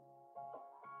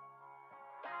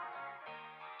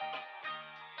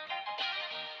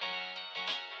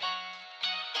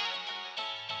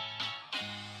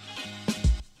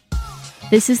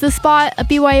This is The Spot, a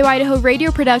BYU Idaho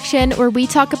radio production where we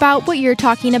talk about what you're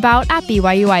talking about at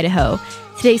BYU Idaho.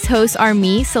 Today's hosts are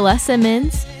me, Celeste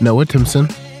Simmons, Noah Timpson,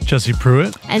 Jesse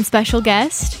Pruitt, and special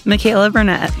guest, Mikayla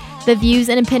Burnett. The views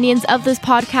and opinions of this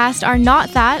podcast are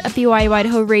not that of BYU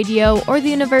Idaho Radio or the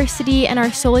university and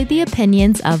are solely the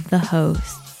opinions of the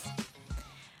hosts.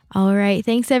 All right,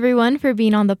 thanks everyone for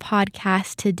being on the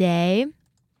podcast today.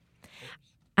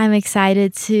 I'm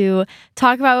excited to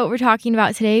talk about what we're talking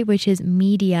about today, which is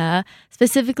media,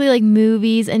 specifically like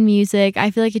movies and music.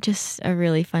 I feel like it's just a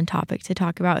really fun topic to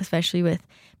talk about, especially with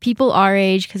people our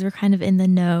age, because we're kind of in the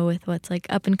know with what's like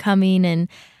up and coming, and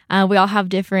we all have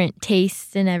different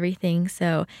tastes and everything.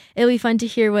 So it'll be fun to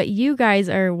hear what you guys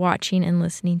are watching and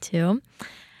listening to.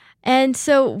 And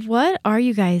so what are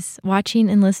you guys watching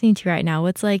and listening to right now?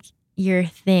 What's like your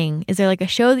thing? Is there like a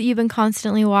show that you've been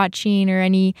constantly watching, or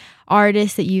any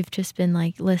artists that you've just been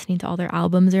like listening to all their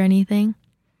albums or anything?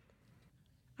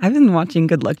 I've been watching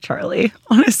Good Luck Charlie,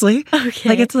 honestly. Okay.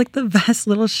 Like, it's like the best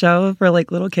little show for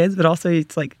like little kids, but also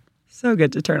it's like so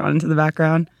good to turn on into the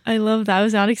background. I love that. I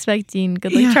was not expecting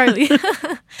Good Luck Charlie.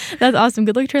 That's awesome.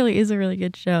 Good Luck Charlie is a really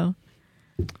good show.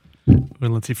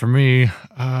 Well, let's see, for me,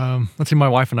 my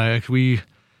wife and I,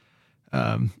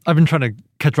 I've been trying to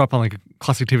catch up on like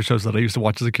classic TV shows that I used to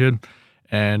watch as a kid.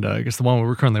 And I guess the one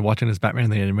we're currently watching is Batman,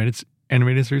 the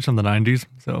animated series from the 90s.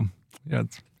 So yeah,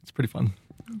 it's pretty fun.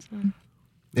 That's fun.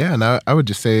 Yeah, and I would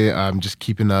just say I'm just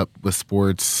keeping up with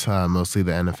sports, mostly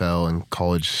the NFL and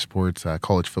college sports,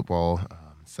 college football.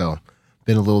 So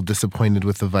been a little disappointed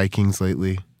with the Vikings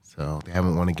lately. So they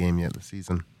haven't won a game yet this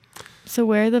season. So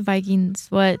where are the Vikings?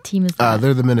 What team is that?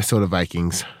 They're the Minnesota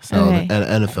Vikings, so Okay.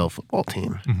 an NFL football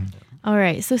team. Mm-hmm. All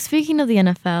right. So speaking of the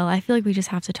NFL, I feel like we just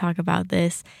have to talk about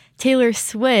this. Taylor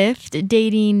Swift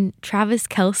dating Travis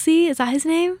Kelce. Is that his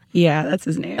name? Yeah, that's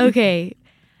his name. Okay.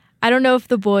 I don't know if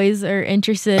the boys are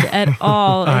interested at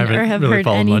all I haven't or have really heard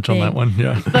followed anything. much on that one.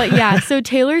 Yeah. But yeah, so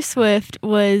Taylor Swift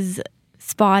was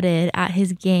spotted at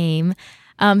his game,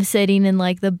 sitting in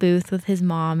like the booth with his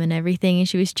mom and everything, and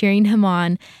she was cheering him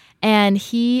on. And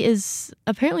he is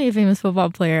apparently a famous football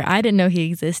player. I didn't know he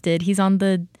existed. He's on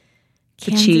the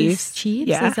Kansas Chiefs.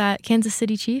 Yeah. Is that Kansas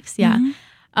City Chiefs? Yeah.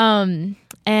 Mm-hmm.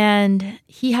 And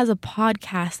he has a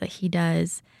podcast that he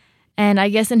does. And I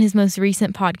guess in his most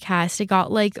recent podcast, it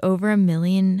got like over 1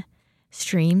 million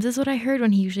streams is what I heard,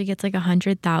 when he usually gets like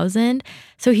 100,000.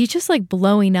 So he's just like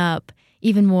blowing up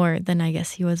even more than I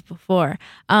guess he was before.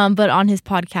 But on his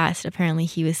podcast, apparently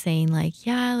he was saying like,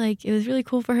 yeah, like it was really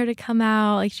cool for her to come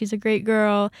out. Like she's a great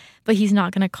girl, but he's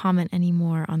not going to comment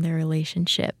anymore on their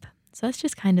relationship. So that's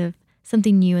just kind of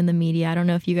something new in the media. I don't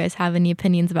know if you guys have any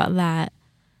opinions about that.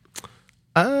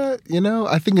 I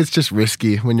think it's just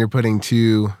risky when you're putting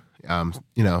two,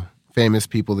 famous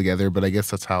people together, but I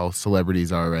guess that's how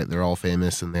celebrities are, right? They're all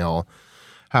famous and they all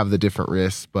have the different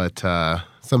risks, but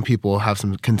some people have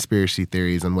some conspiracy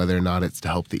theories on whether or not it's to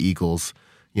help the Eagles,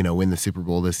 win the Super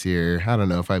Bowl this year. I don't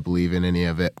know if I believe in any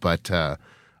of it, but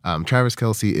Travis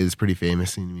Kelce is pretty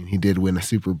famous. I mean, he did win a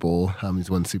Super Bowl. He's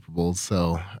won Super Bowls,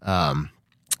 so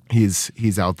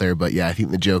he's out there. But yeah, I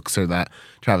think the jokes are that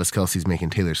Travis Kelce's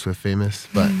making Taylor Swift famous,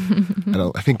 but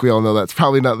I think we all know that's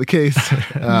probably not the case.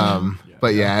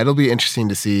 But yeah, it'll be interesting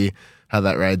to see how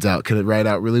that rides out. Could it ride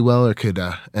out really well, or could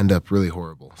end up really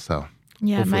horrible? So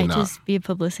Yeah, it might not. just be a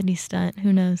publicity stunt.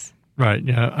 Who knows? Right.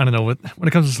 Yeah. I don't know. When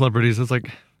it comes to celebrities, it's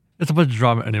a bunch of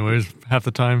drama anyways, half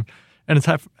the time. And it's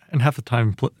half the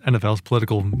time NFL's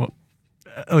political,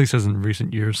 at least as in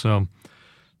recent years. So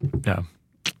yeah,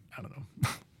 I don't know.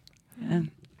 Yeah.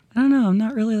 I don't know. I'm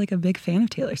not really like a big fan of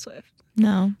Taylor Swift.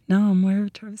 No. No, I'm more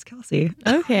of Travis Kelce.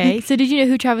 Okay. So did you know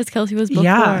who Travis Kelce was before?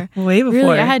 Yeah, way before.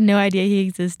 Really? I had no idea he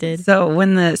existed. So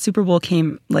when the Super Bowl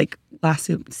came like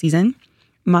last season,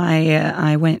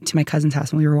 I went to my cousin's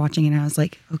house and we were watching it, and I was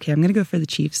like, okay, I'm going to go for the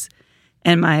Chiefs.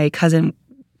 And my cousin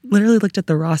literally looked at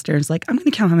the roster and was like, I'm going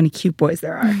to count how many cute boys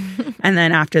there are. And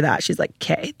then after that, she's like,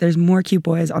 okay, there's more cute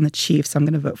boys on the Chiefs, so I'm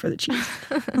going to vote for the Chiefs.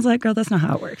 I was like, girl, that's not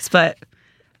how it works. But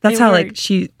that's how like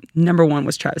number one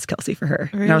was Travis Kelce for her.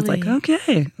 Really? And I was like,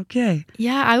 okay.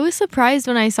 Yeah, I was surprised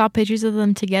when I saw pictures of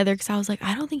them together, because I was like,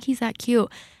 I don't think he's that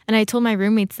cute. And I told my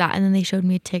roommates that, and then they showed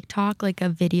me a TikTok, like a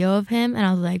video of him, and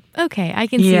I was like, okay, I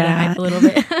can see the hype a little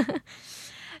bit.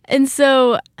 And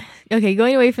so, okay,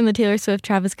 going away from the Taylor Swift,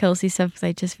 Travis Kelce stuff, because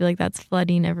I just feel like that's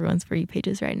flooding everyone's For You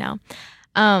pages right now.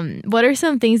 What are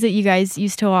some things that you guys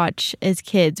used to watch as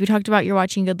kids? We talked about you're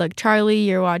watching Good Luck Charlie,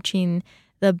 you're watching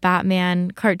the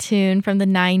Batman cartoon from the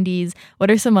 90s. What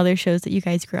are some other shows that you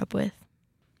guys grew up with?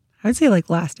 I would say like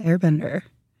Last Airbender.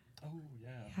 Oh,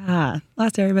 yeah. Yeah.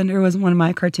 Last Airbender was one of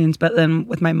my cartoons, but then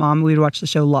with my mom, we would watch the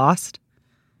show Lost.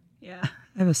 Yeah.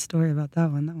 have a story about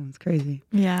that one. That one's crazy.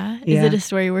 Yeah. Is Yeah. it a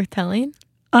story worth telling?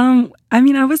 I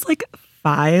mean, I was like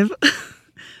 5,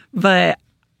 but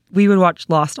we would watch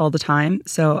Lost all the time.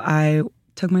 So I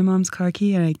took my mom's car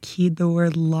key and I keyed the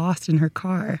word Lost in her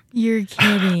car. You're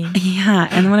kidding. Yeah.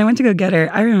 And when I went to go get her,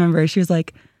 I remember she was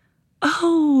like,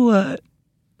 oh,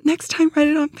 next time write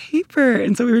it on paper.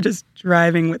 And so we were just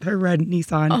driving with her red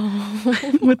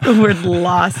Nissan with the word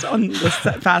Lost on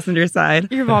the passenger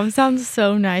side. Your mom sounds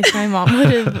so nice. My mom would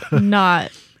have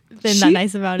not been that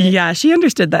nice about it. Yeah, she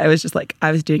understood that it was just like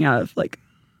I was doing out of like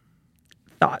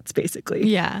thoughts, basically.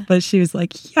 Yeah. But she was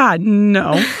like, yeah,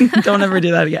 no, don't ever do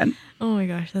that again. Oh my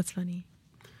gosh, that's funny.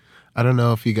 I don't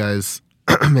know if you guys,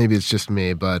 maybe it's just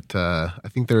me, but I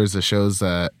think there is the shows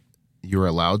that you were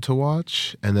allowed to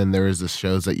watch, and then there is the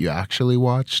shows that you actually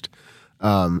watched.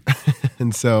 And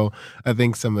so I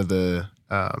think some of the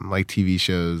like TV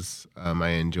shows I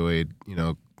enjoyed, you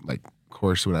know, like of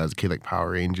course when I was a kid, like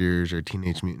Power Rangers or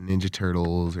Teenage Mutant Ninja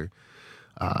Turtles or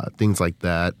things like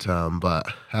that. But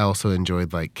I also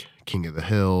enjoyed like King of the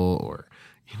Hill or,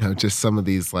 you know, just some of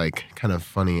these like kind of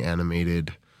funny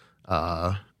animated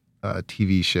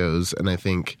TV shows. And I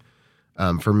think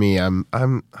for me, I'm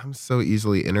so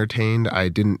easily entertained. I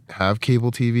didn't have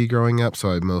cable TV growing up,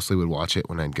 so I mostly would watch it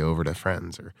when I'd go over to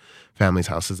friends or family's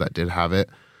houses that did have it.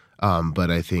 But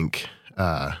I think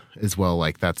as well,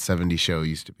 like that 70s show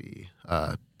used to be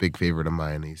a big favorite of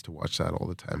mine. I used to watch that all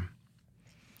the time.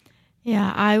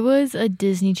 Yeah, I was a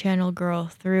Disney Channel girl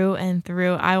through and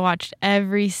through. I watched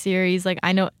every series. Like,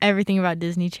 I know everything about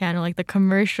Disney Channel, like the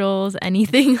commercials,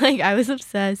 anything. Like, I was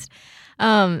obsessed.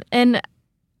 And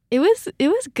it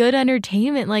was good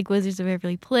entertainment, like Wizards of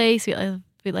Waverly Place,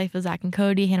 Sweet Life of Zack and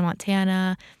Cody, Hannah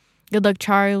Montana, Good Luck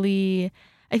Charlie.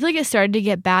 I feel like it started to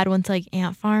get bad once like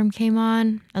Ant Farm came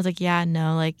on. I was like, yeah,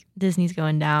 no, like Disney's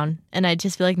going down. And I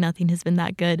just feel like nothing has been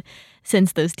that good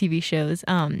since those TV shows.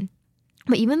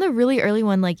 But even the really early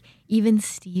one, like Even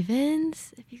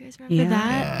Stevens, if you guys remember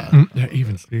that. Yeah,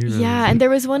 Even Stevens. Yeah, and there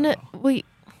was one,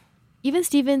 Even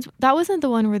Stevens, that wasn't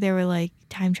the one where they were like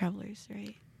time travelers,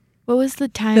 right? What was the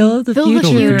time? Phil of the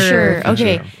Future.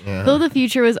 Okay. Yeah. Phil of the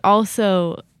Future was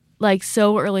also like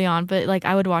so early on, but like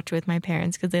I would watch it with my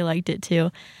parents because they liked it too.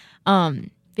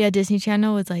 Yeah, Disney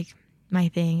Channel was like my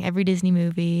thing. Every Disney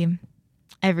movie,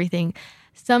 everything.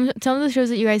 Some of the shows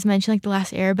that you guys mentioned, like The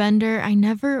Last Airbender, I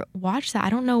never watched that. I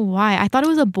don't know why. I thought it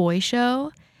was a boy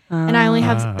show, and I only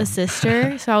have a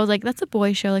sister, so I was like, "That's a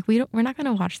boy show. Like we're not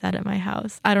gonna watch that at my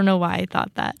house." I don't know why I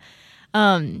thought that.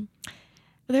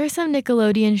 There are some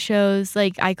Nickelodeon shows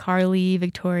like iCarly,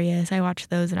 Victorious. I watched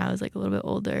those when I was like a little bit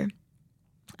older.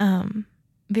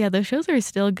 But yeah, those shows are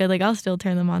still good. Like I'll still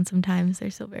turn them on sometimes.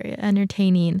 They're still very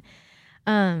entertaining.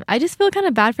 I just feel kind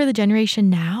of bad for the generation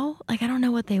now. Like I don't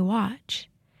know what they watch.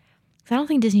 'Cause I don't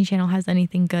think Disney Channel has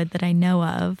anything good that I know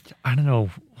of. I don't know.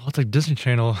 Well, it's like Disney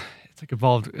Channel. It's like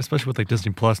evolved, especially with like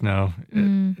Disney Plus now.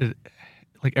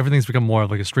 Like everything's become more of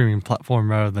like a streaming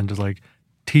platform rather than just like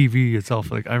TV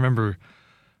itself. Like I remember,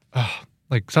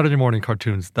 like Saturday morning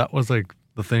cartoons. That was like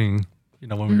the thing. You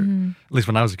know, when we were, at least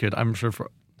when I was a kid. I'm sure for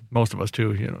most of us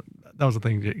too. You know, that was the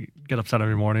thing. You get up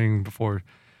Saturday morning before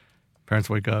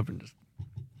parents wake up and just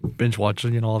binge watch,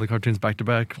 you know, all the cartoons back to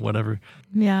back, whatever.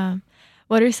 Yeah.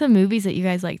 What are some movies that you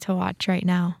guys like to watch right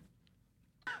now?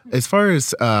 As far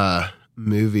as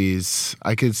movies,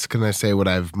 can I say what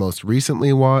I've most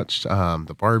recently watched?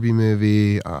 The Barbie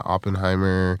movie,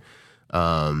 Oppenheimer.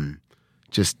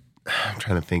 Just I'm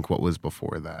trying to think what was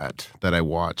before that I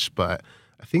watched, but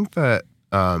I think that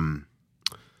I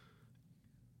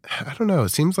don't know. It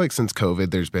seems like since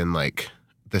COVID, there's been like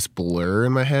this blur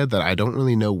in my head that I don't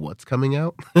really know what's coming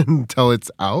out until it's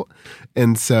out.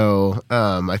 And so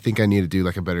I think I need to do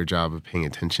like a better job of paying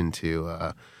attention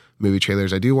to movie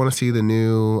trailers. I do want to see the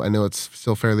new, I know it's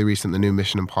still fairly recent, the new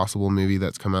Mission Impossible movie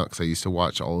that's come out because I used to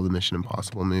watch all of the Mission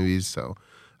Impossible movies. So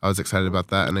I was excited about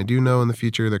that. And I do know in the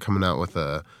future they're coming out with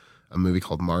a movie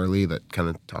called Marley that kind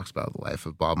of talks about the life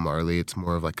of Bob Marley. It's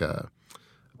more of like a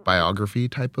biography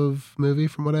type of movie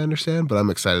from what I understand, but I'm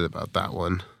excited about that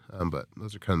one. But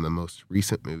those are kind of the most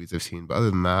recent movies I've seen. But other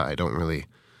than that, I don't really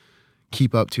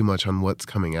keep up too much on what's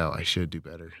coming out. I should do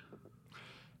better.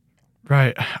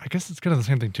 Right. I guess it's kind of the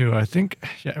same thing too. I think,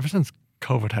 yeah, ever since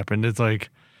COVID happened, it's like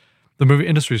the movie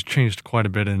industry has changed quite a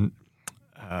bit, and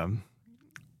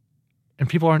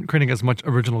people aren't creating as much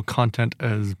original content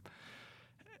as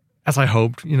I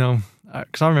hoped, you know.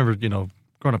 Because I remember, you know,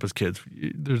 growing up as kids,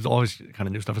 there's always kind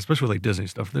of new stuff, especially with like Disney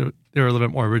stuff. They're a little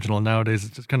bit more original. Nowadays,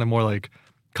 it's just kind of more like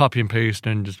copy and paste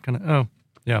and just kind of,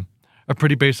 a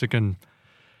pretty basic and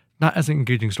not as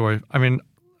engaging story. I mean,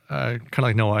 kind of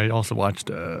like Noah, I also watched,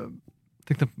 I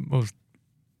think the most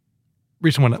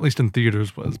recent one, at least in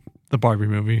theaters, was the Barbie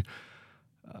movie.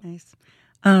 Nice.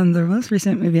 The most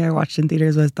recent movie I watched in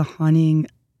theaters was The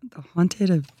Haunted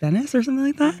of Venice or something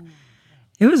like that.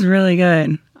 It was really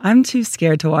good. I'm too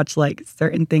scared to watch like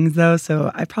certain things though,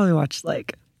 so I probably watched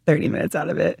like 30 minutes out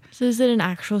of it. So is it an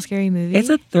actual scary movie? It's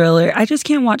a thriller. I just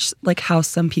can't watch like how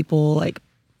some people like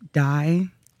die,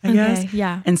 I guess.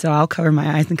 Yeah. And so I'll cover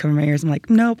my eyes and cover my ears. I'm like,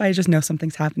 nope, I just know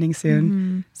something's happening soon.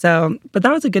 Mm-hmm. So, but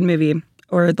that was a good movie.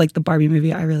 Or like the Barbie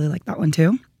movie, I really like that one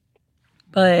too.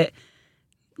 But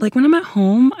like when I'm at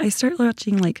home, I start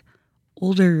watching like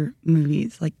older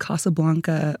movies like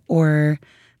Casablanca, or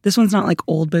this one's not like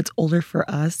old, but it's older for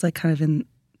us, like kind of in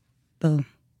the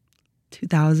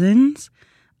 2000s.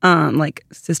 Like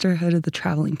Sisterhood of the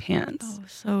Traveling Pants. Oh,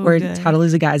 so or good. How to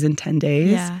Lose a Guy in 10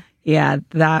 Days. Yeah. Yeah,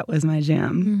 that was my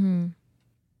jam. Mm-hmm.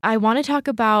 I want to talk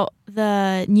about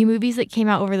the new movies that came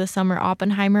out over the summer,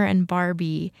 Oppenheimer and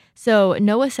Barbie. So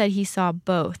Noah said he saw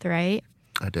both, right?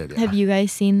 I did, yeah. Have you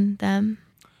guys seen them?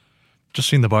 Just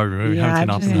seen the Barbie movie. Yeah, Haven't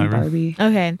I've seen just seen Oppenheimer. Barbie.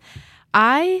 Okay.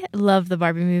 I love the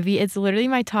Barbie movie. It's literally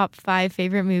my top 5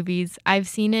 favorite movies. I've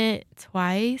seen it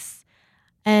twice,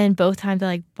 and both times I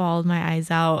like bawled my eyes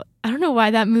out. I don't know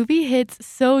why that movie hits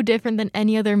so different than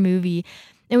any other movie.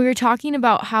 And we were talking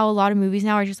about how a lot of movies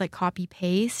now are just like copy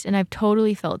paste, and I've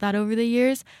totally felt that over the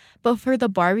years. But for the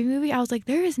Barbie movie, I was like,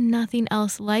 there is nothing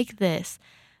else like this.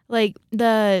 Like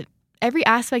every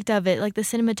aspect of it, like the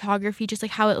cinematography, just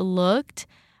like how it looked.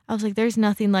 I was like, there's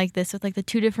nothing like this, with like the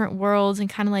 2 different worlds and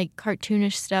kind of like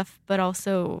cartoonish stuff, but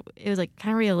also it was like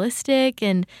kind of realistic,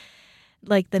 and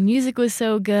like the music was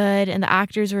so good and the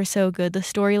actors were so good. The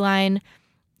storyline,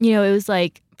 it was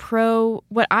like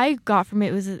what I got from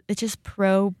it was it's just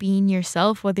pro being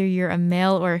yourself, whether you're a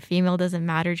male or a female, doesn't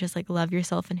matter. Just like love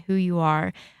yourself and who you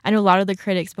are. I know a lot of the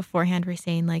critics beforehand were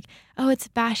saying like, oh, it's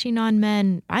bashing on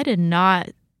men. I did not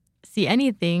see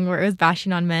anything where it was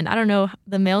bashing on men. I don't know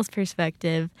the male's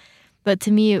perspective, but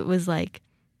to me it was like,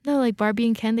 no, like Barbie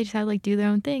and Ken, they just had to like do their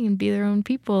own thing and be their own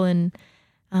people, and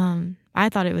I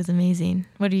thought it was amazing.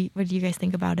 What do you guys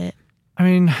think about it? I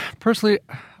mean, personally,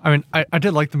 I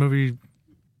did like the movie.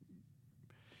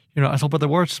 But there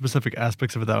were specific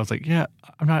aspects of it that I was like, yeah,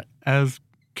 I'm not as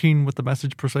keen with the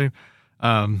message per se.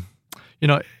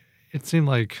 It seemed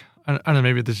like, I don't know,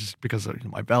 maybe this is because of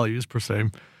my values per se.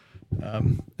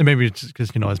 And maybe it's just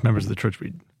because, as members of the church,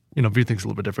 we, view things a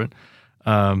little bit different.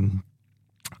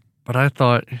 But I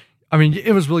thought,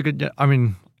 it was really good.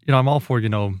 I'm all for,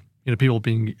 people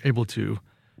being able to,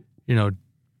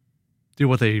 do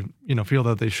what they, feel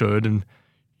that they should, and,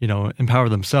 empower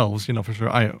themselves, for sure.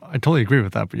 I totally agree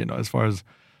with that. But, as far as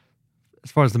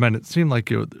the men, it seemed like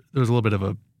there was a little bit of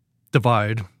a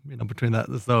divide, between that,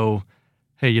 as though,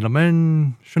 hey,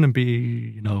 men shouldn't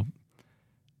be,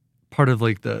 part of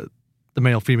like the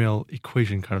male-female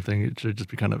equation kind of thing. It should just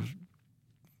be kind of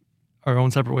our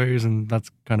own separate ways, and that's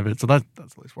kind of it. So that's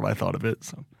at least what I thought of it.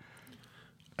 So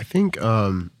I think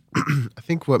I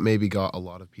think what maybe got a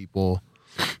lot of people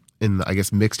in the, I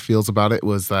guess, mixed feels about it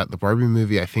was that the Barbie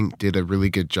movie, I think, did a really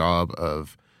good job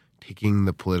of taking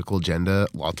the political agenda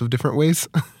lots of different ways.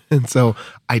 And so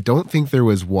I don't think there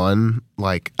was one,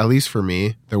 like, at least for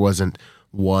me, there wasn't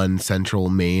one central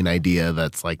main idea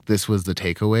that's like, this was the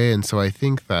takeaway. And so I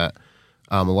think that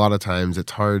a lot of times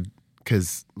it's hard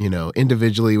because,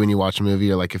 individually when you watch a movie,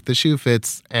 you're like, if the shoe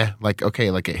fits, like,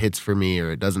 okay, like it hits for me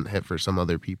or it doesn't hit for some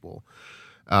other people.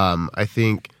 I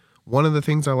think one of the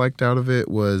things I liked out of it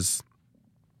was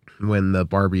when the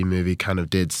Barbie movie kind of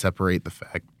did separate the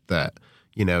fact that,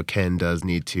 Ken does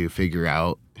need to figure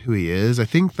out who he is. I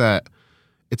think that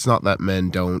it's not that men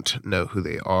don't know who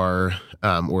they are,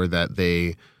 or that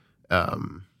they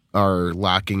are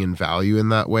lacking in value in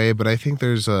that way. But I think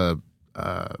there's a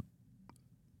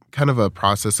kind of a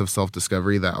process of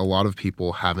self-discovery that a lot of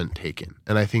people haven't taken.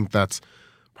 And I think that's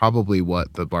probably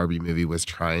what the Barbie movie was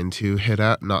trying to hit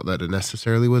at. Not that it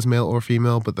necessarily was male or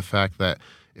female, but the fact that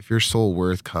if your soul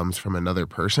worth comes from another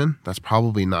person, that's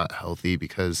probably not healthy,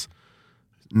 because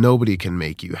nobody can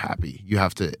make you happy. You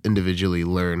have to individually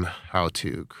learn how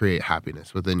to create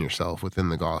happiness within yourself, within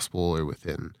the gospel, or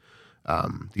within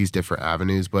these different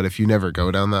avenues. But if you never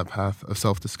go down that path of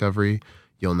self-discovery,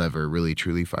 you'll never really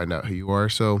truly find out who you are.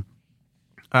 So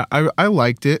I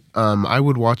liked it. I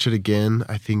would watch it again.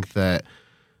 I think that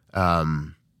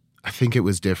I think it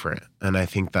was different. And I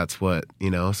think that's what,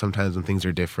 sometimes when things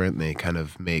are different, they kind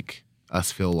of make us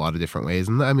feel a lot of different ways.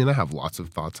 And I have lots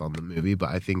of thoughts on the movie, but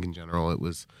I think in general it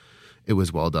was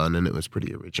well done, and it was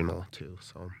pretty original too.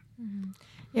 So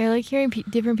yeah, I like hearing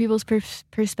different people's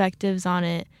perspectives on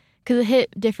it, because it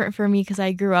hit different for me because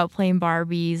I grew up playing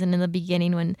Barbies, and in the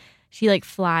beginning when she like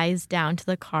flies down to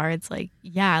the car. It's like,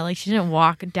 yeah, like she didn't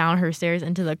walk down her stairs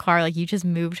into the car. Like you just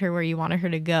moved her where you wanted her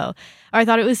to go. Or I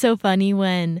thought it was so funny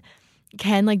when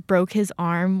Ken like broke his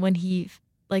arm when he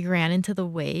like ran into the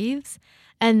waves.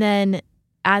 And then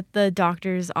at the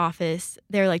doctor's office,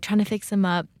 they're like trying to fix him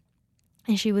up.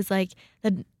 And she was like,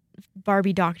 the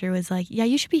Barbie doctor was like, yeah,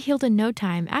 you should be healed in no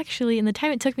time. Actually, in the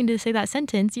time it took me to say that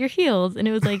sentence, you're healed. And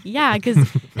it was like, yeah, because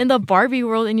in the Barbie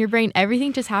world, in your brain,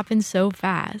 everything just happens so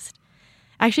fast.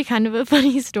 Actually, kind of a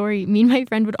funny story. Me and my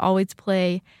friend would always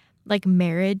play like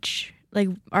marriage. Like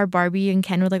our Barbie and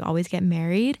Ken would like always get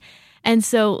married. And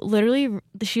so literally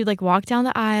she would like walk down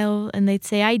the aisle and they'd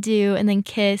say, I do, and then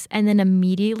kiss. And then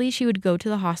immediately she would go to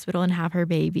the hospital and have her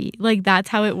baby. Like that's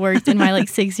how it worked in my like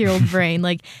 6-year-old brain.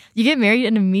 Like you get married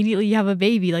and immediately you have a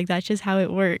baby. Like that's just how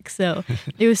it works. So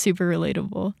it was super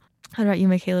relatable. How about you,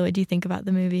 Mikayla? What do you think about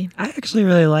the movie? I actually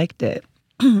really liked it.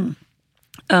 It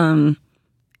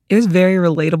was very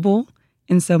relatable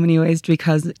in so many ways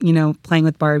because, you know, playing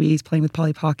with Barbies, playing with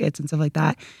Polly Pockets and stuff like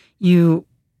that, you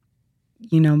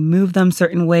know, move them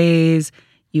certain ways.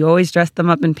 You always dress them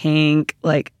up in pink,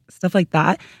 like stuff like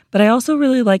that. But I also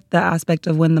really liked the aspect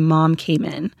of when the mom came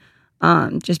in,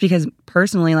 just because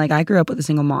personally, like I grew up with a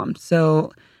single mom.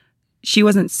 So she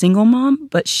wasn't single mom,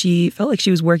 but she felt like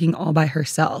she was working all by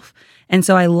herself. And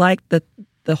so I liked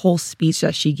the whole speech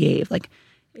that she gave. Like,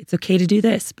 it's okay to do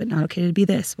this, but not okay to be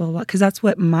this. Well, because that's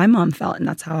what my mom felt. And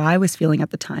that's how I was feeling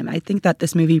at the time. I think that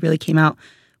this movie really came out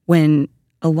when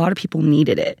a lot of people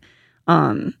needed it.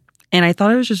 And I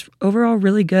thought it was just overall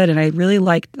really good. And I really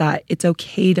liked that it's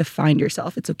okay to find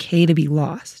yourself. It's okay to be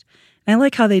lost. And I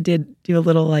like how they did do a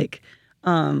little like,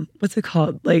 what's it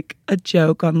called? Like a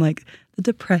joke on like the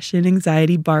depression,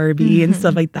 anxiety Barbie and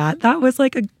stuff like that. That was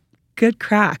like a good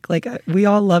crack. Like we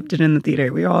all loved it in the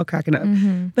theater. We were all cracking up.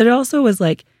 But it also was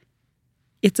like,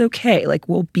 it's okay. Like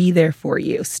we'll be there for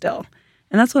you still.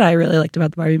 And that's what I really liked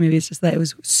about the Barbie movie. It's just that it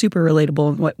was super relatable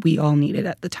and what we all needed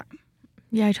at the time.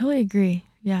 Yeah, I totally agree.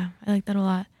 Yeah, I like that a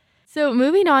lot. So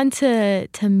moving on to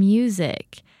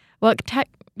music, what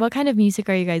kind of music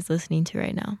are you guys listening to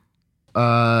right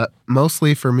now?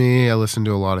 Mostly for me, I listen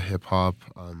to a lot of hip hop,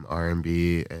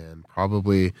 R&B, and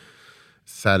probably,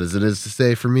 sad as it is to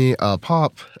say for me,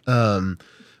 pop.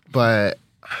 But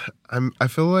I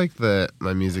feel like that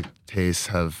my music tastes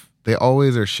they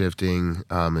always are shifting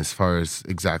as far as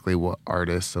exactly what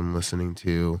artists I'm listening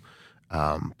to.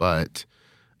 But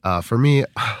for me,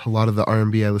 a lot of the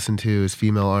R&B I listen to is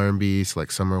female R&B, so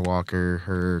like Summer Walker,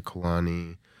 her,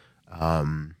 Kalani.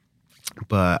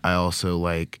 But I also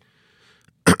like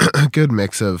a good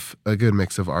mix of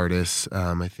artists.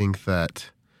 I think that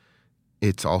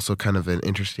it's also kind of an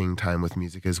interesting time with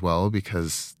music as well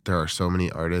because there are so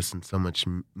many artists and so much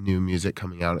new music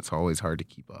coming out. It's always hard to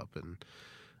keep up. And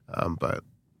but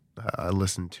I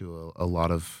listen to a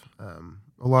lot of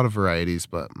varieties,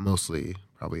 but mostly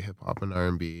probably hip hop and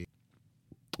R&B.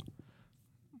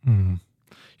 You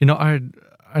know,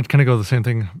 I'd kind of go the same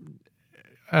thing.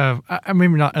 I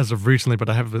maybe not as of recently, but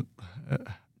I have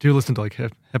do listen to like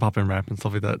hip hop and rap and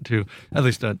stuff like that too. At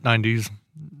least 90s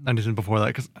and before that,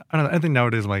 because I don't know. I think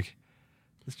nowadays I'm like,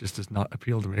 this just does not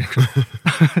appeal to me.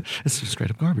 It's just straight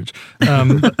up garbage.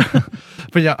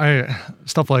 But yeah,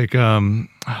 stuff like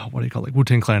what do you call it, like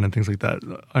Wu-Tang Clan and things like that.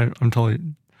 I'm totally,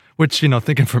 which, you know,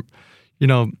 thinking from, you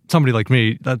know, somebody like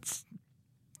me, that's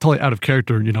totally out of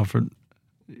character, you know, for,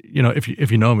 you know, if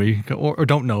you know me or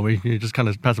don't know me, you just kind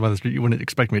of pass by the street, you wouldn't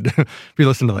expect me to be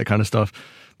listening to that kind of stuff.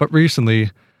 But recently,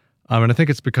 and I think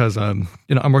it's because,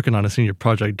 you know, I'm working on a senior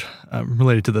project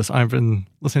related to this. I've been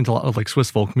listening to a lot of like Swiss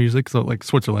folk music, so like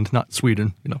Switzerland, not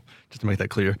Sweden, you know, just to make that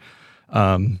clear.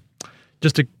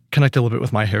 Just to connect a little bit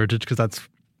with my heritage, because that's,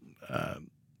 I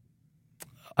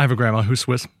have a grandma who's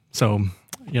Swiss, so,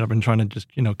 you know, I've been trying to just,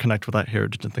 you know, connect with that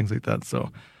heritage and things like that. So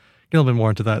get a little bit more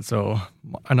into that. So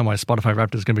I know my Spotify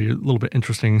Wrapped is going to be a little bit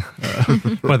interesting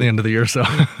by the end of the year. So,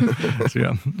 so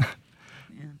yeah.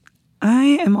 I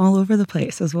am all over the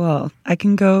place as well. I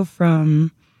can go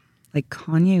from like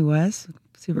Kanye West,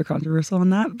 super controversial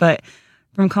on that, but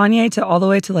from Kanye to all the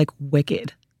way to like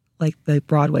Wicked, like the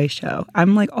Broadway show.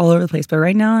 I'm like all over the place, but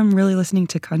right now I'm really listening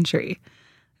to country.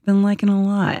 I've been liking a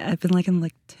lot. I've been liking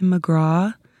like Tim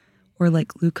McGraw or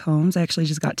like Luke Combs. I actually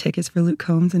just got tickets for Luke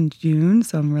Combs in June,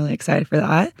 so I'm really excited for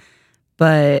that.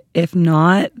 But if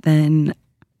not, then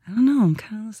I don't know. I'm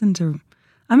kind of listening to,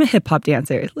 I'm a hip hop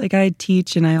dancer. Like I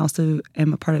teach and I also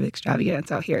am a part of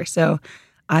Extravagance out here. So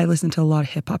I listen to a lot of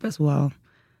hip hop as well.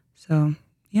 So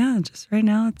yeah, just right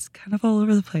now it's kind of all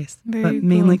over the place, but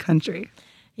mainly country.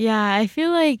 Yeah, I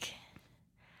feel like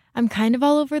I'm kind of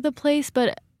all over the place,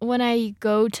 but when I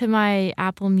go to my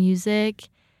Apple Music,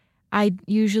 I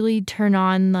usually turn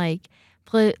on like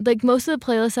most of the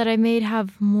playlists that I made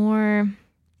have more.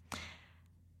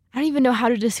 I don't even know how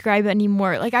to describe it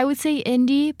anymore. Like I would say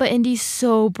indie, but indie's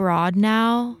so broad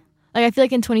now. Like I feel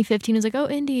like in 2015 it was like, oh,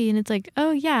 indie, and it's like,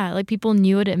 oh yeah, like people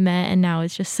knew what it meant, and now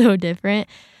it's just so different.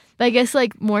 But I guess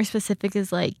like more specific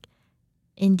is like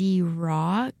indie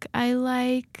rock. I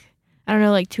don't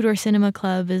know, like Two Door Cinema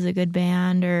Club is a good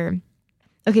band, or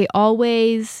okay,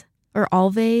 Always or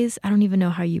Always. I don't even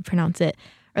know how you pronounce it.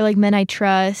 Or like Men I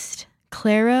Trust.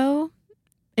 Clairo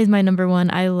is my number one.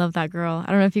 I love that girl.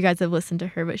 I don't know if you guys have listened to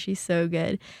her, but she's so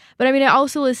good. But I mean, I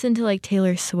also listen to like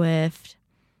Taylor Swift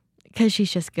because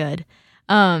she's just good.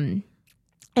 And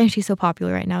she's so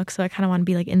popular right now, so I kind of want to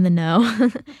be like in the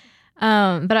know.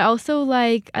 But I also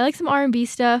I like some R&B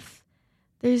stuff.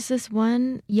 There's this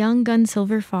one, Young Gun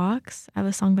Silver Fox. I have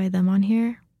a song by them on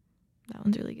here. That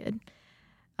one's really good.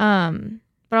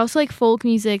 But also like folk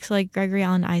music, so like Gregory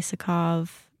Alan Isakov,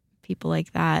 people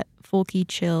like that. Folky,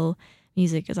 chill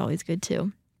music is always good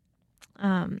too.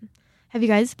 Have you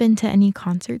guys been to any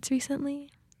concerts recently?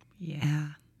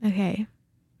 Yeah. Okay.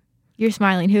 You're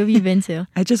smiling. Who have you been to?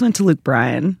 I just went to Luke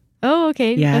Bryan. Oh,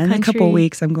 okay. Yeah, in a couple of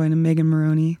weeks I'm going to Megan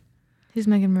Maroney. Who's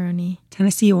Megan Maroney?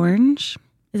 Tennessee Orange.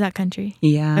 Is that country?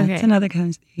 Yeah, okay. It's another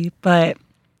country. But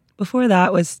before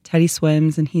that was Teddy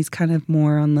Swims, and he's kind of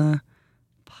more on the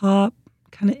pop,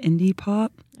 kind of indie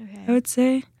pop, Okay. I would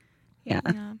say. Yeah,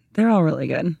 they're all really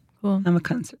good. Cool. I'm a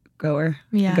concert goer.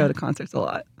 Yeah. I go to concerts a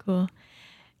lot. Cool.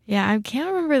 Yeah, I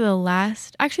can't remember the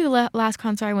last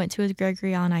concert I went to was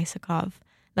Gregory Alan Isakov.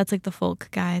 That's like the folk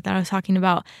guy that I was talking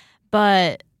about.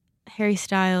 But Harry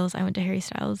Styles, I went to Harry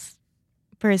Styles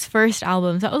for his first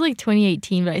album. So that was like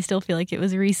 2018, but I still feel like it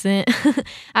was recent.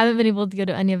 I haven't been able to go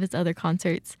to any of his other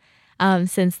concerts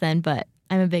since then, but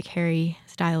I'm a big Harry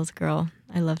Styles girl.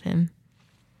 I love him.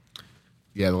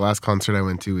 Yeah, the last concert I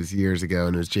went to was years ago,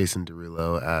 and it was Jason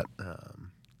Derulo at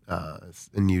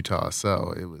in Utah.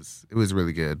 So it was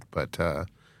really good, but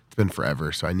it's been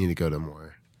forever. So I need to go to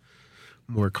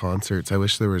more concerts. I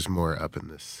wish there was more up in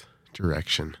this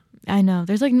direction. I know.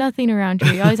 There's like nothing around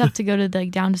here. You always have to go to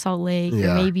like down to Salt Lake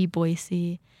or maybe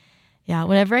Boise. Yeah,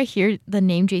 whenever I hear the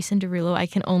name Jason Derulo, I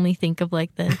can only think of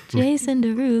like the Jason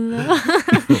Derulo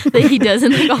that he does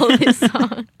in like all of his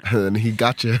songs. And he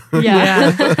got you.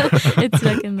 Yeah. It's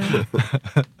stuck in there.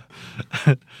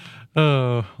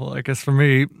 Oh, well, I guess for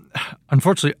me,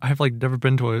 unfortunately, I've like never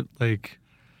been to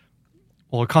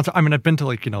a concert. I mean, I've been to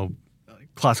like,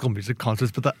 classical music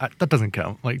concerts, but that doesn't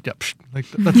count. Like, yeah,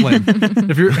 that's lame.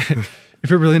 if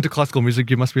you're really into classical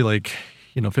music, you must be like,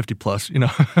 50 plus, kind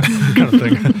of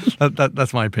thing.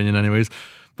 That's my opinion, anyways.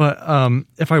 But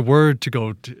if I were to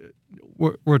go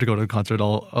to a concert,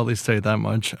 I'll at least say that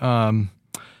much. Well,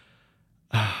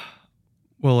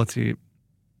 let's see.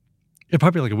 It'd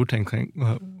probably be like a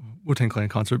Wu-Tang Clan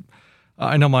concert.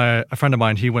 I know a friend of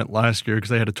mine, he went last year because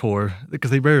they had a tour,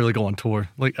 because they rarely go on tour,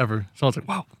 like ever. So I was like,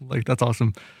 wow, like that's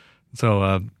awesome.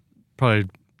 So probably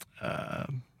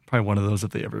one of those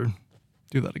if they ever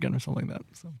do that again or something like that.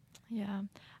 So yeah.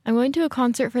 I'm going to a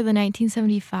concert for the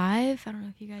 1975. I don't know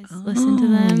if you guys listen to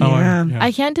them. Yeah.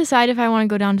 I can't decide if I want to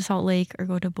go down to Salt Lake or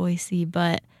go to Boise,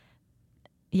 but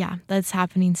yeah, that's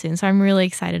happening soon. So I'm really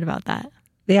excited about that.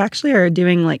 They actually are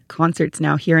doing like concerts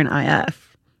now here in IF.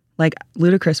 Like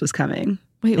Ludacris was coming.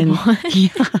 Wait, what?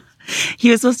 Yeah.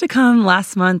 He was supposed to come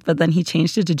last month, but then he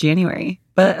changed it to January.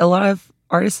 But a lot of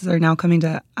artists are now coming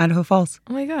to Idaho Falls.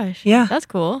 Oh my gosh. Yeah. That's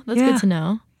cool. That's good to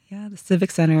know. Yeah, the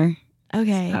Civic Center.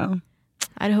 Okay. So.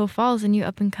 Idaho Falls, a new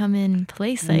up and coming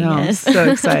place, I know, guess. I'm so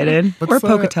excited. Or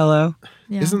Pocatello.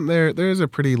 Yeah. Isn't there's a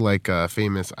pretty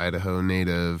famous Idaho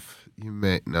native, you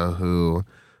may know who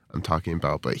I'm talking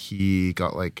about, but he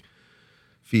got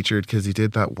featured because he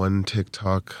did that one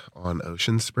TikTok on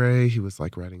ocean spray. He was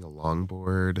riding a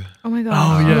longboard. Oh my gosh.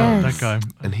 Oh yeah, yes. that guy.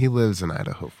 And he lives in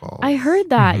Idaho Falls. I heard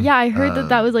that. Yeah, I heard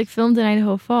that was filmed in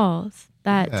Idaho Falls.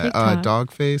 That TikTok.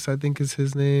 Dogface, I think is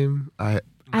his name. I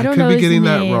don't could know be his getting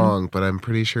name. that wrong, but I'm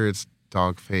pretty sure it's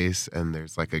Dogface, and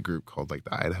there's a group called the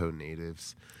Idaho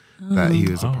Natives that he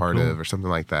was a part of or something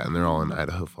like that, and they're all in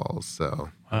Idaho Falls. So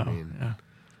Wow. I mean, Yeah.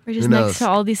 We're just Who next knows? to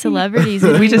all these celebrities.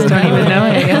 We just don't even know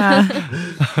it.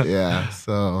 Yeah. yeah.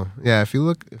 So yeah, if you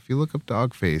look up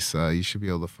Dogface, you should be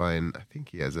able to find. I think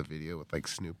he has a video with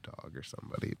Snoop Dogg or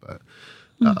somebody. But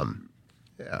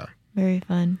yeah, Very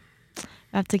fun.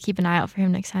 I have to keep an eye out for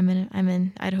him next time I'm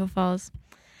in Idaho Falls.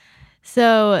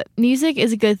 So music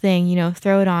is a good thing,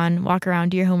 throw it on, walk around,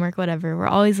 do your homework, whatever. We're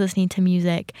always listening to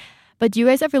music. But do you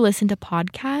guys ever listen to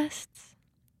podcasts?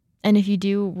 And if you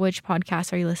do, which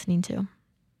podcasts are you listening to?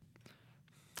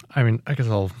 I mean, I guess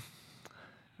I'll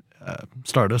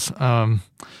start us.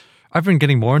 I've been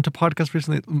getting more into podcasts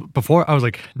recently. Before, I was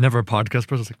like never a podcast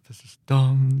person. I was like, this is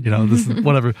dumb, this is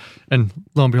whatever. And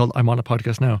lo and behold, I'm on a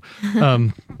podcast now.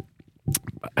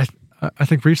 I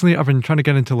think recently I've been trying to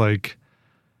get into like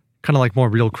kind of like more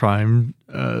real crime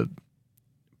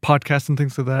podcasts and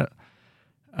things like that.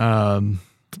 I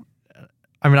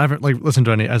haven't like listened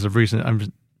to any as of recent. I'm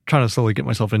just trying to slowly get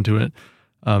myself into it.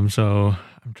 So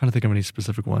I'm trying to think of any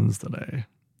specific ones that I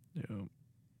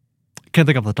can't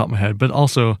think off the top of my head. But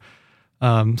also,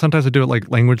 sometimes I do it like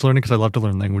language learning because I love to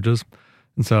learn languages.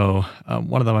 And so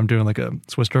one of them I'm doing like a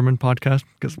Swiss German podcast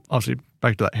because obviously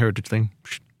back to that heritage thing,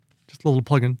 just a little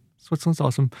plug-in. Switzerland's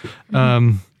awesome.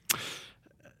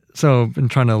 So I've been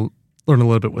trying to learn a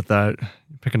little bit with that,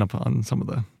 picking up on some of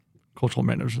the cultural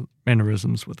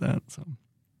mannerisms with that. So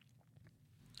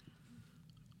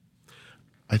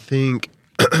I think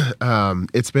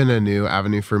it's been a new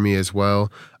avenue for me as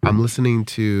well. I'm listening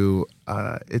to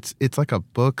it's like a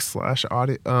book /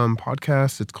 audio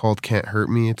podcast. It's called Can't Hurt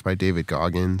Me. It's by David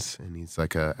Goggins, and he's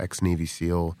like a ex-Navy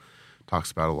SEAL.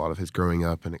 Talks about a lot of his growing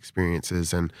up and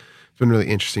experiences, and it's been really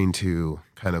interesting to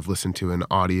kind of listen to an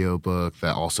audio book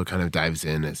that also kind of dives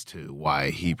in as to why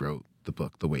he wrote the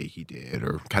book the way he did,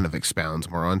 or kind of expounds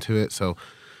more onto it. So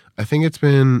I think it's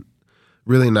been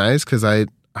really nice because I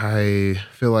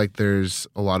feel like there's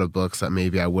a lot of books that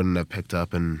maybe I wouldn't have picked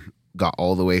up and got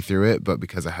all the way through it, but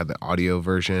because I had the audio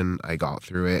version, I got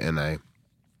through it, and I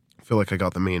feel like I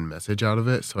got the main message out of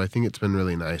it. So I think it's been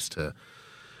really nice to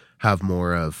have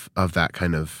more of that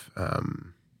kind of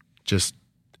just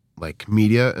like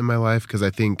media in my life, because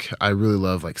I think I really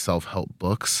love like self-help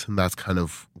books, and that's kind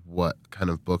of what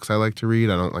kind of books I like to read.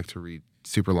 I don't like to read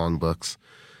super long books.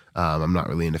 I'm not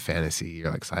really into fantasy or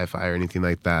like sci-fi or anything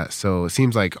like that. So it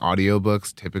seems like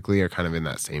audiobooks typically are kind of in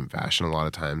that same fashion a lot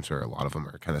of times, where a lot of them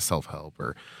are kind of self-help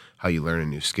or how you learn a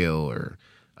new skill or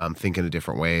think in a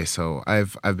different way. So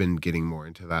I've been getting more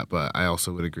into that, but I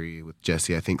also would agree with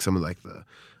Jesse. I think some of like the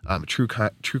true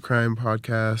crime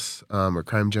podcasts or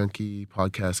crime junkie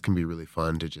podcasts can be really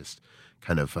fun to just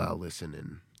kind of listen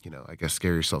and, I guess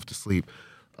scare yourself to sleep.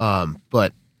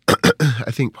 But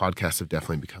I think podcasts have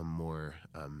definitely become more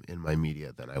in my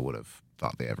media than I would have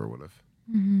thought they ever would have.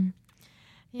 Mm-hmm.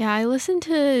 Yeah, I listen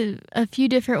to a few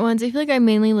different ones. I feel like I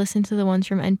mainly listen to the ones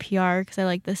from NPR because I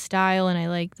like the style and I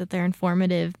like that they're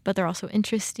informative, but they're also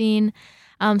interesting.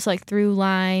 So like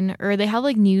Throughline, or they have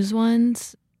like news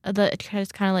ones that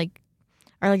just kind of like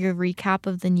are like a recap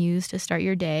of the news to start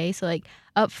your day. So like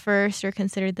Up First or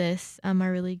Consider This are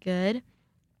really good.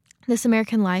 This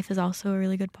American Life is also a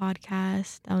really good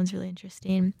podcast. That one's really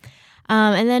interesting.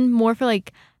 And then more for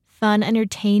like fun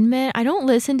entertainment. I don't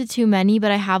listen to too many, but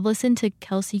I have listened to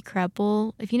Kelsey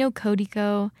Kreppel. If you know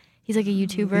Codico, he's like a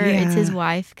YouTuber. Yeah. It's his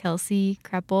wife, Kelsey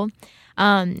Kreppel.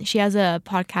 She has a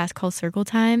podcast called Circle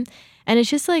Time. And it's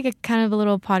just like a kind of a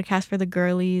little podcast for the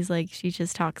girlies. Like she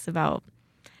just talks about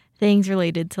things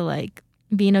related to like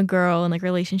being a girl and like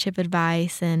relationship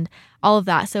advice and all of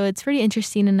that. So it's pretty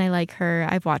interesting and I like her.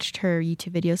 I've watched her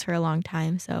YouTube videos for a long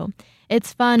time. So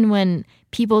it's fun when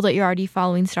people that you're already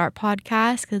following start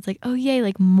podcasts because it's like, oh yay,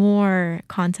 like more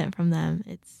content from them.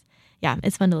 It's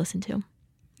fun to listen to.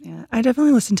 Yeah, I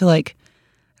definitely listen to like,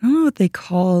 I don't know what they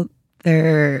call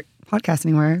their podcast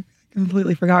anymore. I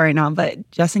completely forgot right now, but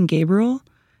Jess and Gabriel,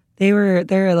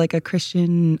 they're like a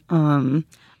Christian,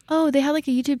 Oh, they have like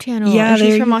a YouTube channel. Yeah,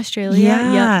 she's from Australia.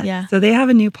 Yeah. So they have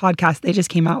a new podcast. They just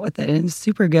came out with it, and it's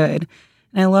super good.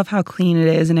 And I love how clean it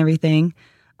is and everything.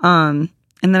 And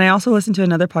then I also listened to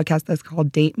another podcast that's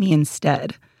called Date Me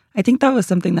Instead. I think that was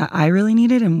something that I really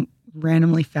needed and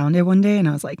randomly found it one day. And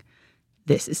I was like,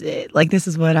 this is it. Like, this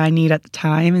is what I need at the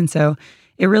time. And so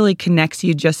it really connects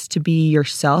you just to be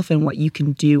yourself and what you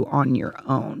can do on your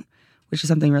own, which is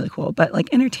something really cool. But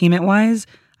like entertainment-wise,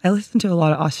 I listen to a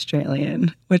lot of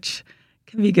Australian, which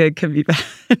can be good, can be bad.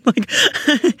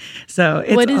 So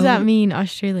it's what does that mean,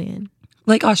 Australian?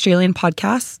 Like Australian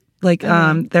podcasts. Like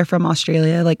they're from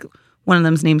Australia. Like one of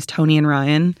them's name's Tony and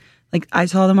Ryan. Like I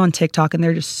saw them on TikTok and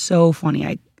they're just so funny.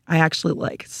 I actually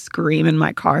like scream in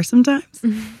my car sometimes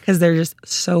because they're just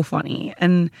so funny.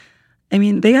 And I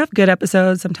mean, they have good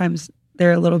episodes. Sometimes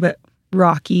they're a little bit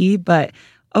rocky, but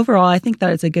overall, I think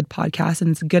that it's a good podcast and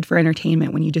it's good for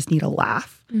entertainment when you just need a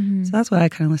laugh. Mm-hmm. So that's what I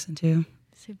kind of listen to.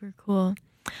 Super cool.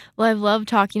 Well, I've loved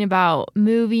talking about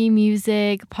movie,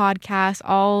 music, podcasts,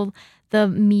 all the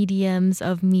mediums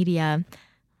of media.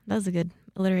 That was a good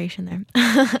alliteration there.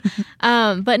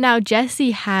 But now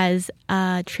Jesse has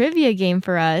a trivia game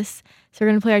for us. So we're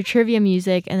going to play our trivia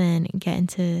music and then get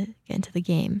into the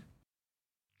game.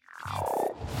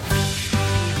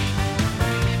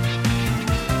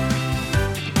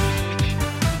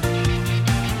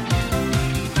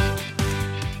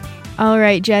 All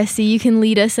right, Jesse, you can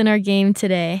lead us in our game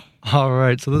today. All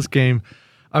right. So this game,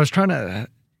 I was trying to,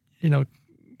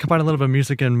 combine a little bit of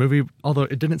music and movie, although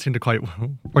it didn't seem to quite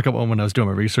work out well when I was doing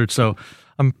my research. So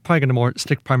I'm probably going to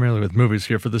stick primarily with movies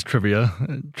here for this trivia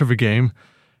game.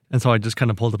 And so I just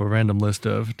kind of pulled up a random list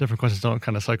of different questions. I'll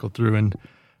kind of cycle through and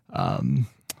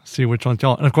see which ones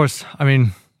y'all. And of course, I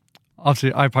mean,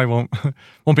 obviously I probably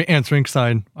won't be answering because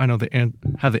I know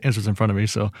have the answers in front of me.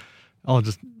 So I'll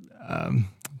just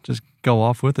go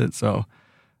off with it. So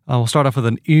we'll start off with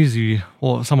an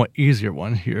somewhat easier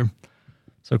one here.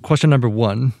 So question number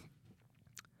 1.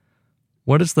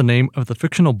 What is the name of the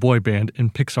fictional boy band in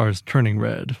Pixar's Turning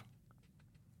Red?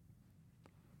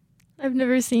 I've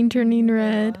never seen Turning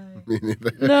Red. Me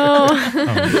neither. No.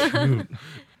 Oh, shoot.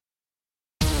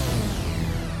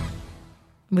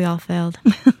 We all failed.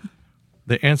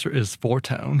 The answer is Four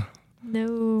Town.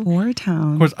 No. Four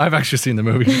Town. Of course, I've actually seen the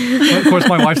movie. Of course,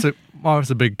 my wife's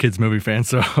a big kids movie fan,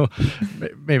 so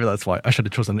maybe that's why I should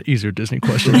have chosen an easier Disney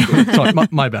question. Sorry,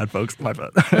 my bad, folks. My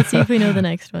bad. Let's see if we know the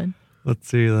next one. Let's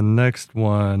see the next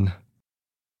one.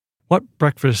 What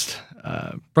breakfast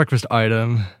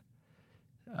item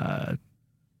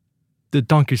did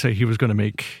Donkey say he was going to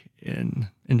make in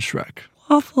Shrek?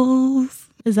 Waffles.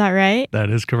 Is that right? That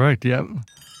is correct. Yep.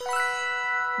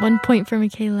 1 point for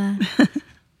Mikayla.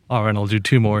 All right, I'll do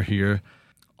 2 more here.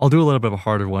 I'll do a little bit of a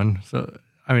harder one. So,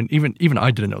 I mean, even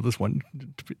I didn't know this one,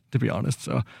 to be honest.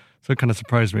 So it kind of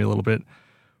surprised me a little bit.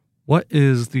 What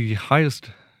is the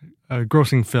highest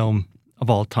grossing film of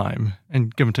all time?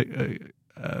 And taking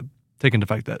into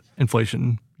fact that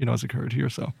inflation, has occurred here.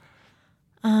 So,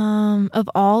 Of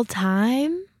all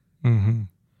time? mm-hmm.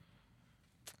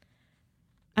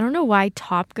 I don't know why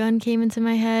Top Gun came into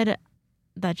my head.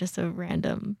 That's just a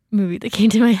random movie that came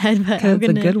to my head, but That's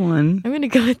a good one. I'm gonna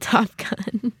go with Top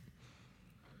Gun.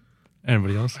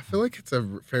 Anybody else? I feel like it's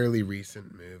a fairly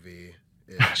recent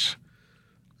movie-ish.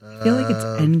 I feel like it's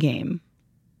Endgame.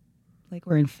 Like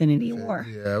we're Infinity War.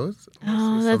 Yeah, it was.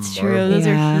 Oh, that's true. Marvel Those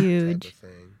Yeah. are type huge. of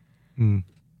thing. Mm.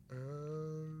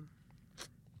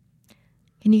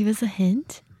 Can you give us a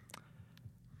hint?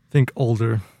 Think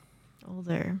older.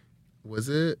 Older. Was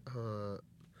it? I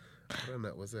don't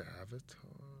know. Was it Avatar?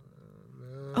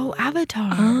 No. Oh,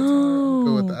 Avatar.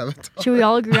 Go with Oh. Avatar. Should we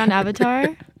all agree on Avatar?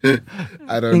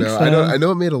 I don't Think know. so. I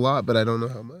know it made a lot, but I don't know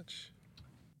how much.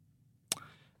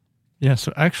 Yeah,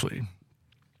 so actually,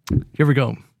 here we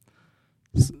go.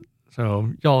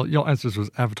 So y'all answers was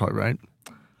Avatar, right?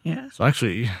 Yeah. So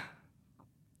actually,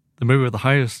 the movie with the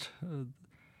highest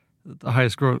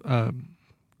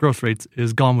growth rates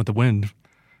is Gone with the Wind.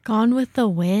 Gone with the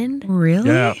Wind? Really?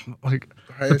 Yeah, like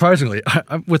surprisingly,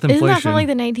 with inflation. Isn't that from like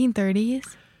the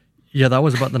 1930s? Yeah, that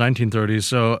was about the 1930s.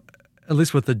 So at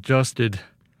least with adjusted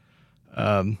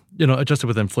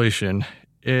with inflation,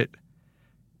 it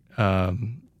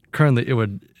currently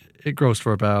it grossed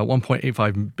for about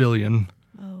 $1.85 billion.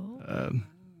 Oh.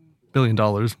 $billion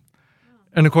dollars.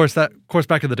 And of course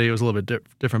back in the day it was a little bit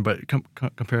different, but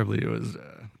comparably it was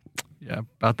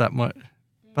about that much.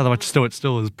 By the much, still it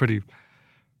still is pretty.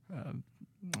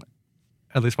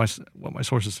 At least what my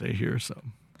sources say here. So.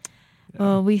 Yeah.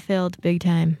 Well, we failed big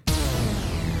time.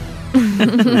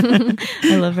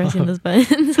 I love pressing those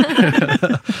buttons.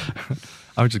 I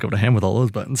would just go to ham with all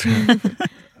those buttons.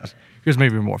 Here's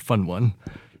maybe a more fun one.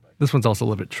 This one's also a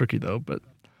little bit tricky though, but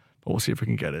we'll see if we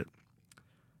can get it.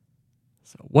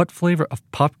 So, what flavor of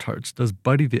Pop-Tarts does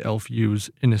Buddy the Elf use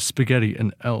in his Spaghetti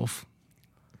and Elf?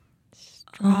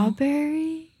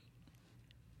 Strawberry?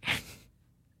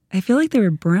 I feel like they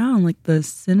were brown, like the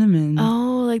cinnamon.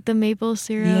 Oh, like the maple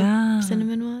syrup Yeah.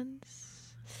 cinnamon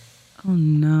ones? Oh,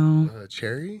 no.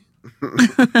 Cherry?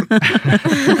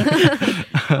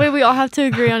 Wait, we all have to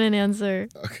agree on an answer.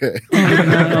 Okay.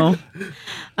 Oh,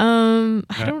 no.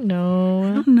 I don't know.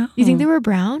 I don't know. You think they were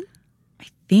brown? I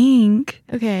think.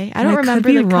 Okay. I And don't could remember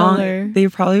be the wrong. color. They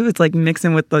probably was like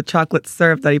mixing with the chocolate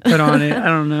syrup that he put on it. I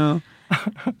don't know.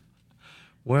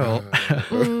 Well,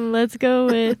 Let's go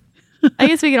with. I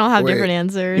guess we can all have Wait. different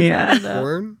answers. Yeah. I don't know.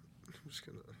 Corn? I'm just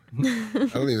gonna. I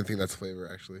don't even think that's flavor,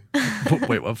 actually.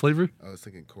 wait, what flavor? I was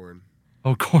thinking corn.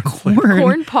 Oh, corn flavor.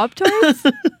 Corn Pop-Tarts?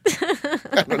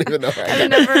 I don't even know. I've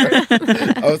never heard of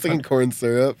that. I was thinking corn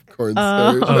syrup, corn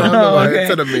Oh. starch. I don't know why Okay.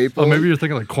 instead of maple. Oh, maybe you're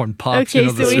thinking like corn pops. Okay,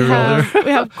 the so we cereal there.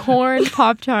 have corn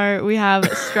Pop-Tart, we have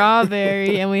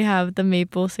strawberry, and we have the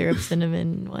maple syrup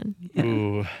cinnamon one.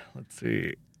 Ooh, let's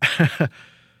see.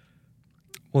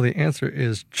 Well, the answer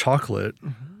is chocolate.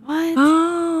 What?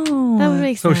 Oh. That would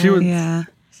make So sense. she would- Yeah.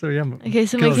 So yeah. Okay,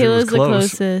 so Kayla's was Mikayla's the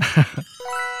close. closest.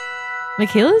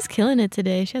 Mikayla's killing it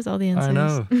today. She has all the answers. I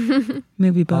know.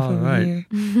 Maybe buff All over right.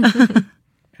 here.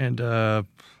 And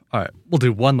All right, we'll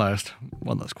do one last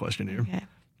question here, Okay.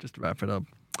 just to wrap it up.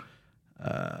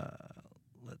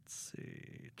 Let's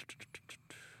see.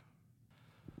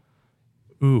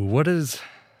 Ooh, what is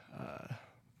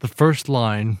the first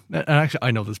line? And actually,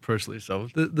 I know this personally, so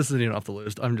this isn't even off the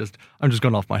list. I'm just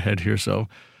going off my head here, so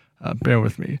bear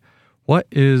with me. What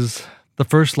is the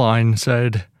first line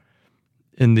said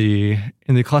in the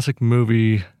classic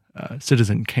movie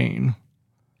Citizen Kane?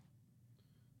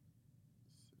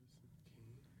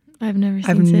 I've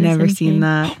never seen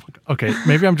that. Okay,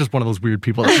 maybe I'm just one of those weird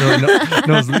people that really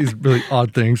knows these really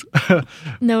odd things.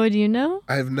 Noah, do you know?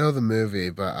 I know the movie,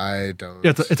 but I don't.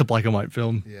 Yeah, it's a black and white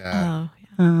film. Yeah.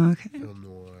 Oh, okay. Film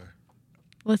noir.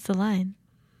 What's the line?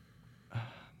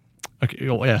 Okay,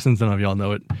 well, yeah, since none of y'all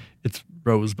know it, it's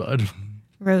Rosebud.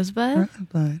 Rosebud?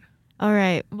 Blood. All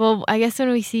right. Well, I guess when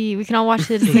we can all watch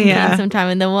Citizen Yeah. Kane sometime,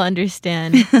 and then we'll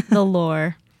understand the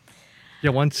lore.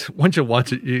 Yeah, once you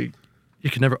watch it, you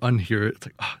can never unhear it. It's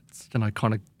like, it's an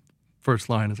iconic first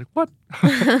line. It's like, what?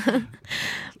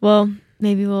 Well,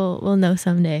 maybe we'll know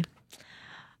someday.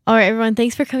 All right, everyone.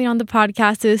 Thanks for coming on the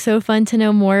podcast. It was so fun to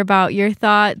know more about your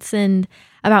thoughts and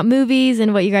about movies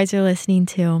and what you guys are listening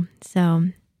to. So,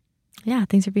 yeah,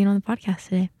 thanks for being on the podcast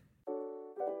today.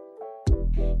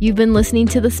 You've been listening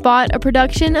to The Spot, a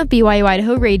production of BYU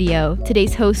Idaho Radio.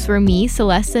 Today's hosts were me,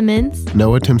 Celeste Simmons,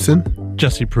 Noah Timpson.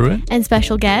 Jesse Pruitt. and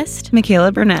special guest.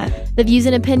 Mikayla Burnett. The views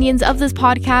and opinions of this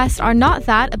podcast are not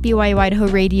that of BYU Idaho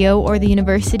Radio or the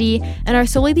university and are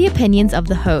solely the opinions of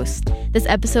the host. This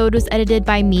episode was edited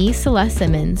by me, Celeste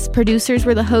Simmons. Producers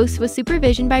were the hosts with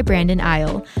supervision by Brandon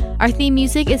Isle. Our theme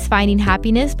music is Finding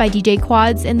Happiness by DJ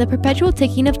Quads and The Perpetual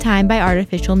Ticking of Time by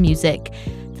Artificial Music.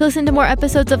 To listen to more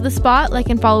episodes of The Spot, like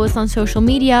and follow us on social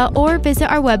media or visit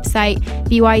our website,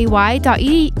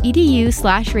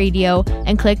 byui.edu/radio,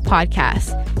 and click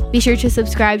podcasts. Be sure to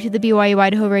subscribe to the BYU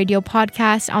Idaho Radio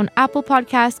podcast on Apple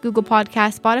Podcasts, Google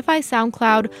Podcasts, Spotify,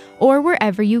 SoundCloud, or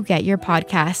wherever you get your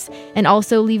podcasts. And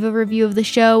also leave a review of the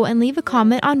show and leave a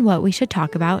comment on what we should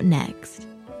talk about next.